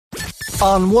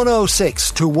on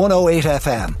 106 to 108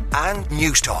 FM and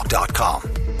newstalk.com.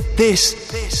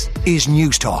 This is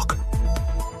Newstalk.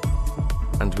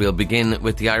 And we'll begin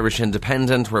with the Irish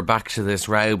Independent. We're back to this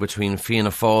row between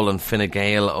Fianna Fáil and Fine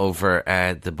Gael over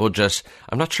the budget.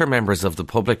 I'm not sure members of the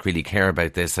public really care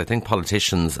about this. I think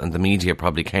politicians and the media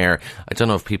probably care. I don't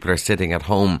know if people are sitting at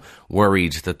home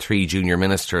worried that 3 junior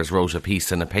ministers wrote a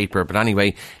piece in a paper. But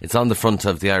anyway, it's on the front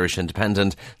of the Irish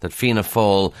Independent that Fianna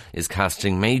Fáil is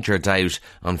casting major doubt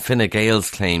on Fine Gael's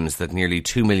claims that nearly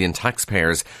 2 million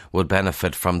taxpayers would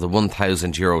benefit from the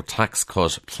 €1,000 tax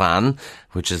cut plan,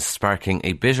 which is sparking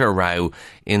a bitter row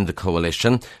in the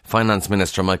coalition. Finance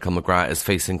Minister Michael McGrath is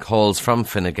facing calls from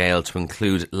Fine Gael to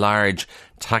include large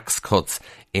tax cuts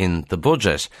in the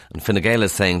budget. And Fine Gael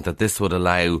is saying that this would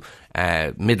allow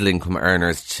middle-income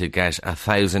earners to get a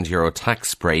 €1,000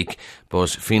 tax break. But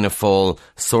Fianna Fáil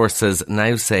sources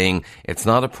now saying it's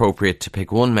not appropriate to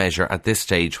pick one measure at this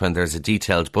stage when there's a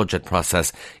detailed budget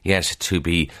process yet to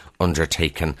be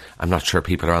undertaken. I'm not sure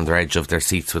people are on the edge of their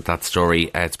seats with that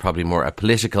story. It's probably more a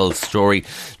political story.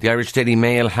 The Irish Daily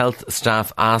Mail health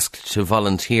staff asked to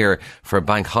volunteer for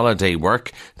bank holiday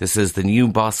work. This is the new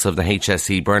boss of the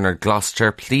HSE, Bernard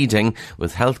Gloucester, pleading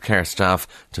with healthcare staff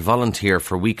to volunteer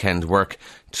for weekend work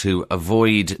to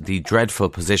avoid the dreadful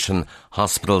position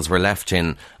hospitals were left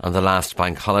in on the last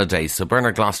bank holiday. So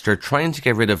Bernard Gloucester trying to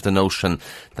get rid of the notion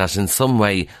that in some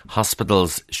way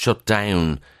hospitals shut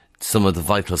down some of the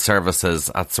vital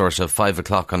services at sort of 5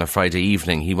 o'clock on a Friday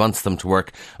evening. He wants them to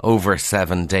work over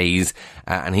 7 days,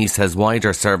 and he says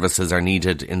wider services are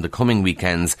needed in the coming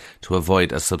weekends to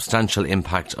avoid a substantial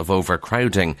impact of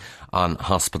overcrowding on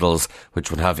hospitals, which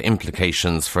would have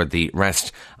implications for the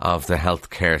rest of the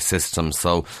healthcare system.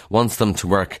 So wants them to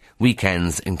work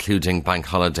weekends, including bank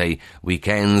holiday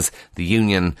weekends. The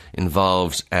union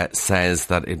involved says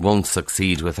that it won't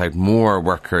succeed without more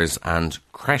workers and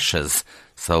creches.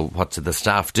 So what do the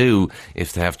staff do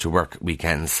if they have to work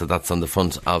weekends? So that's on the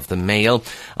front of the Mail.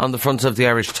 On the front of the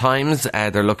Irish Times,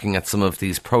 they're looking at some of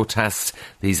these protests,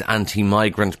 these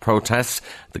anti-migrant protests.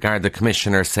 The Garda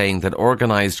Commissioner saying that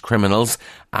organised criminals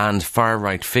and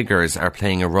far-right figures are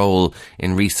playing a role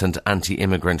in recent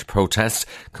anti-immigrant protests.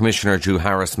 Commissioner Drew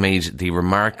Harris made the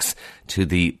remarks to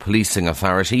the policing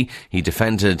authority. He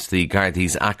defended the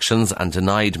Gardaí's actions and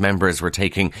denied members were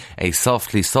taking a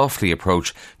softly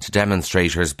approach to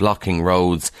demonstrators blocking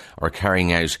roads or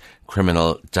carrying out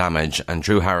criminal damage. And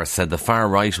Drew Harris said the far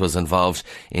right was involved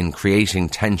in creating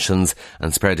tensions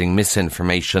and spreading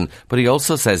misinformation. But he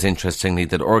also says, interestingly,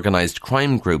 that organised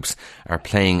crime groups are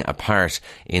playing a part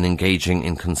in engaging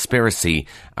in conspiracy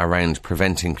around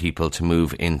preventing people to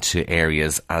move into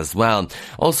areas as well.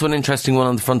 Also an interesting one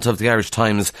on the front of the Irish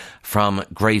Times from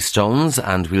Greystones,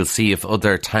 and we'll see if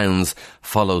other towns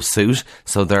follow suit.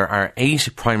 So there are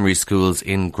 8 primary schools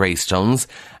in Greystones,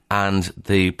 and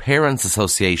the parents'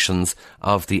 associations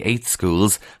of the 8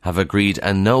 schools have agreed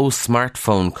a no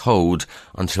smartphone code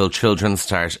until children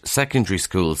start secondary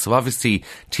school. So obviously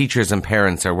teachers and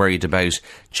parents are worried about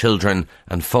children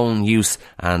and phone use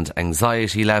and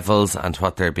anxiety levels and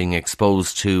what they're being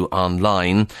exposed to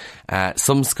online.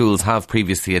 Some schools have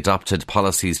previously adopted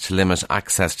policies to limit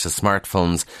access to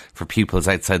smartphones for pupils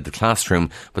outside the classroom,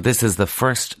 but this is the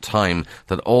first time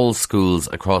that all schools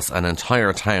across an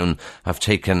entire town have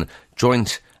taken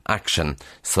joint action.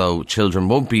 So children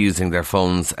won't be using their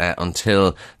phones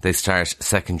until they start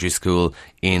secondary school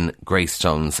in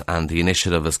Greystones, and the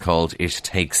initiative is called It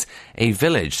Takes a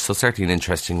Village. So certainly an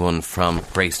interesting one from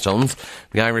Greystones.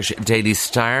 The Irish Daily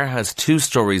Star has 2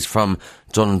 stories from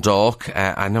Dundalk.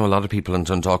 I know a lot of people in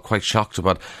Dundalk quite shocked at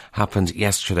what happened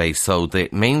yesterday. So the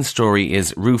main story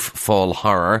is roof fall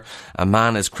horror. A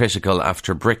man is critical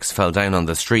after bricks fell down on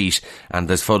the street, and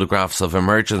there's photographs of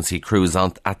emergency crews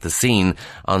at the scene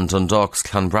on Dundalk's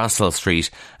Clanbrassil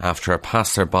Street after a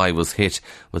passerby was hit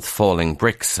with falling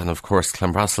bricks. And of course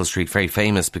Clanbrassil Street very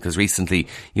famous because recently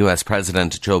US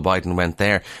President Joe Biden went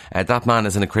there. That man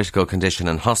is in a critical condition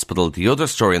in hospital. The other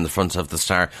story in the front of the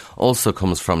Star also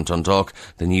comes from Dundalk.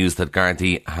 The news that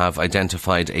Gardaí have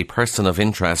identified a person of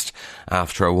interest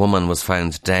after a woman was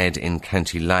found dead in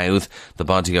County Louth. The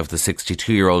body of the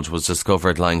 62-year-old was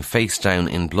discovered lying face down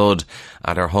in blood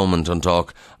at her home in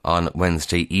Dundalk on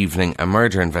Wednesday evening. A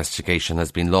murder investigation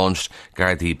has been launched.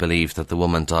 Gardaí believe that the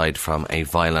woman died from a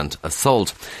violent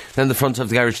assault. Then the front of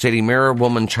the Irish Daily Mirror,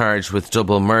 woman charged with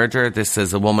double murder. This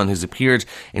is a woman who's appeared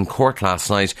in court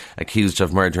last night accused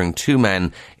of murdering 2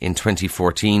 men in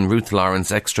 2014. Ruth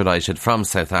Lawrence, extradited from from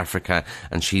South Africa,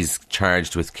 and she's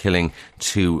charged with killing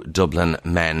 2 Dublin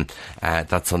men.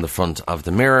 That's on the front of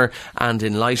the Mirror. And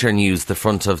in lighter news, the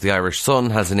front of the Irish Sun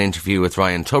has an interview with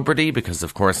Ryan Tubridy, because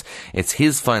of course it's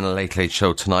his final Late Late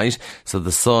Show tonight. So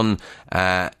the Sun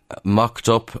mocked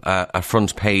up a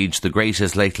front page, The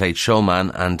Greatest Late Late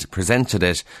Showman, and presented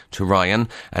it to Ryan,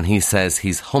 and he says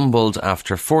he's humbled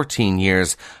after 14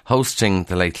 years hosting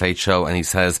the Late Late Show, and he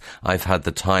says, I've had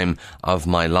the time of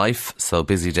my life. So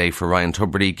busy day for Ryan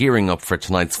Tubridy, gearing up for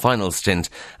tonight's final stint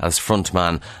as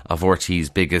frontman of RT's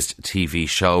biggest TV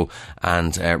show.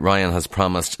 And Ryan has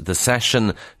promised the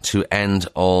session to end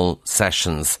all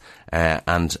sessions.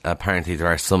 And apparently there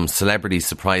are some celebrity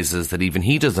surprises that even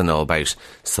he doesn't know about.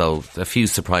 So a few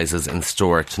surprises in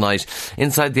store tonight.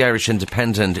 Inside the Irish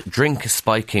Independent, drink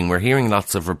spiking. We're hearing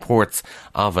lots of reports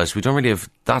of it. We don't really have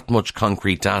that much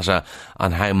concrete data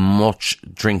on how much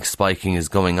drink spiking is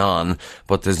going on,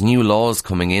 but there's new laws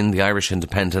coming in. The Irish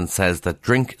Independent says that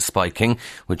drink spiking,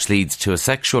 which leads to a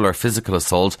sexual or physical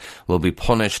assault, will be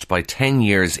punished by 10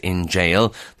 years in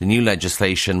jail. The new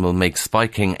legislation will make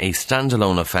spiking a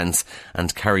standalone offence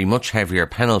and carry much heavier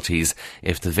penalties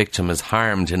if the victim is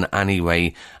harmed in any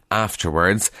way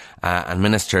afterwards, and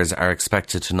ministers are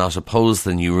expected to not oppose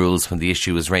the new rules when the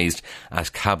issue is raised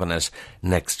at Cabinet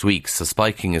next week. So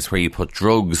spiking is where you put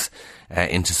drugs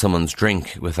into someone's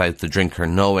drink without the drinker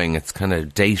knowing. It's kind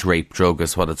of date rape drug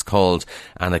is what it's called,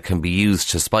 and it can be used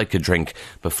to spike a drink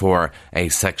before a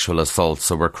sexual assault.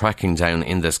 So we're cracking down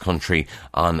in this country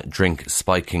on drink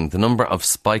spiking. The number of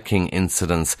spiking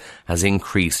incidents has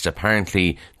increased.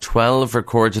 Apparently 12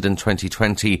 recorded in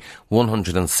 2020,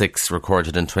 106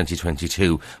 recorded in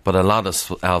 2022, but a lot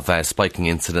of spiking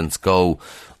incidents go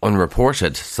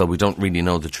unreported, so we don't really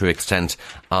know the true extent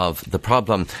of the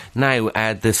problem. Now,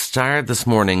 the Star this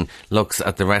morning looks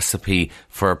at the recipe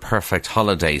for a perfect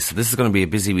holiday. So this is going to be a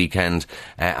busy weekend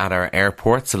at our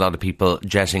airports, a lot of people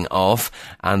jetting off,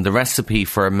 and the recipe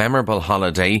for a memorable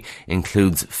holiday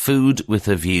includes food with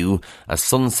a view, a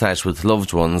sunset with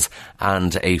loved ones,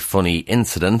 and a funny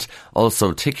incident.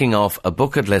 Also ticking off a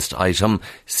bucket list item,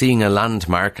 seeing a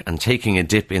landmark and taking a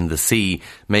dip in the sea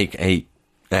make a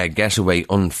getaway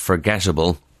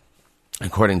unforgettable.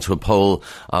 According to a poll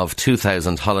of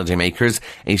 2,000 holidaymakers,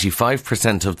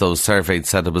 85% of those surveyed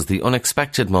said it was the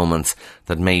unexpected moments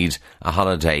that made a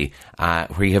holiday,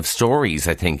 where you have stories,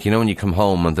 I think. You know, when you come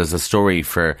home and there's a story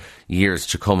for years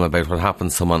to come about what happened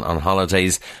to someone on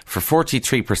holidays. For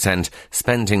 43%,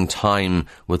 spending time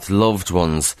with loved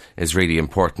ones is really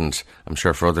important. I'm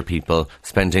sure for other people,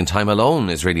 spending time alone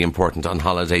is really important on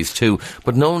holidays too.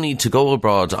 But no need to go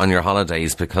abroad on your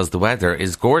holidays, because the weather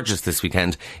is gorgeous this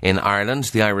weekend in Ireland.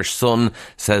 The Irish Sun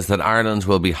says that Ireland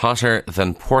will be hotter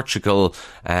than Portugal,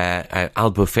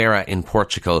 Albufeira in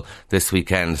Portugal this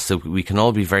weekend. So we can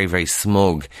all be very, very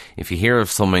smug. If you hear of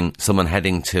someone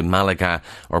heading to Malaga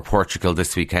or Portugal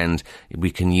this weekend,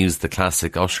 we can use the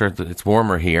classic, oh sure, it's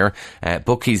warmer here.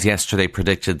 Bookies yesterday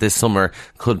predicted this summer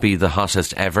could be the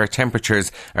hottest ever.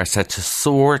 Temperatures are set to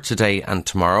soar today and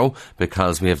tomorrow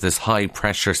because we have this high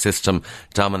pressure system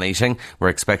dominating. We're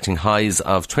expecting highs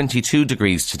of 22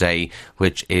 degrees today,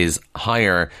 which is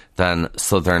higher than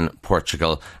southern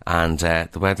Portugal, and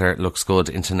the weather looks good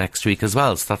into next week as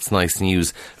well. So that's nice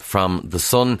news from the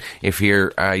Sun. If you're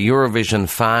a Eurovision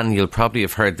fan, you'll probably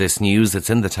have heard this news. It's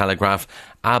in the Telegraph.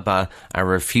 ABBA are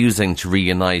refusing to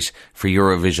reunite for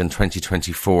Eurovision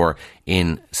 2024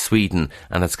 in Sweden,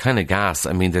 and it's kind of gas.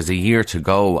 I mean, there's a year to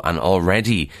go and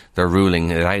already they're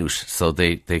ruling it out, so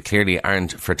they clearly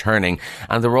aren't for turning.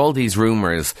 And there were all these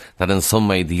rumours that in some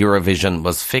way the Eurovision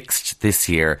was fixed this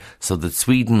year so that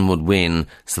Sweden would win,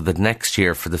 so that next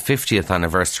year, for the 50th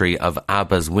anniversary of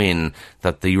ABBA's win,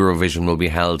 that the Eurovision will be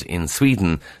held in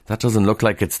Sweden. That doesn't look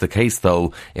like it's the case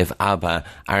though, if ABBA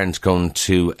aren't going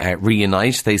to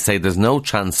reunite. They say there's no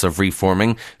chance of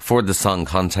reforming for the song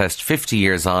contest 50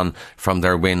 years on from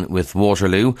their win with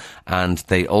Waterloo, and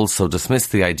they also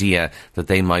dismissed the idea that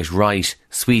they might write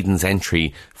Sweden's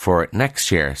entry for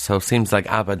next year. So it seems like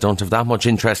ABBA don't have that much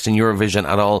interest in Eurovision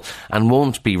at all and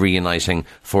won't be reuniting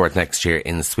for it next year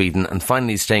in Sweden. And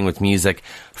finally, staying with music,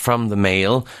 from the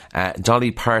Mail,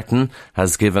 Dolly Parton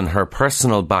has given her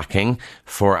personal backing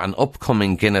for an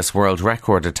upcoming Guinness World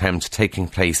Record attempt taking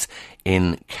place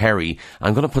in Kerry.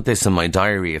 I'm going to put this in my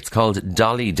diary. It's called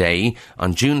Dolly Day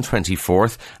on June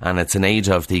 24th, and it's in aid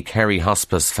of the Kerry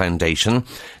Hospice Foundation.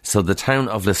 So the town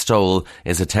of Listowel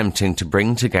is attempting to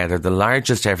bring together the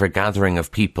largest ever gathering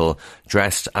of people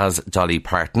dressed as Dolly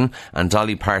Parton, and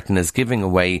Dolly Parton is giving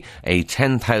away a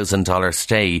 $10,000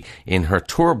 stay in her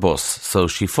tour bus, so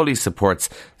she fully supports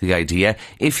the idea.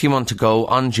 If you want to go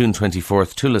on June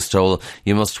 24th to Listowel,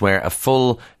 you must wear a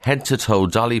full head-to-toe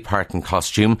Dolly Parton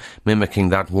costume, mimicking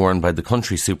that worn by the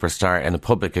country superstar in a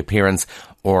public appearance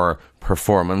or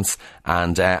performance.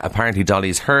 And apparently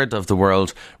Dolly's heard of the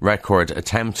world record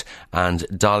attempt, and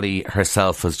Dolly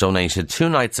herself was donated 2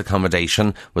 nights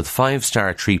accommodation with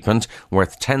 5-star treatment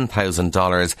worth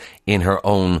 $10,000 in her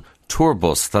own tour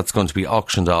bus. That's going to be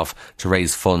auctioned off to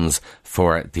raise funds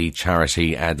for the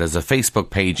charity. There's a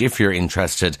Facebook page if you're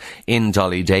interested in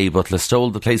Dolly Day, but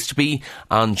Listowel the place to be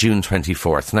on June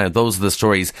 24th. Now, those are the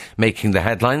stories making the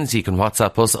headlines. You can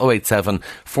WhatsApp us 087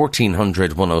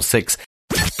 1400 106.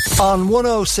 On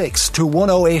 106 to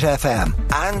 108 FM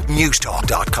and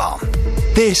newstalk.com.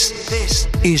 This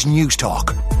is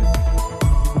Newstalk.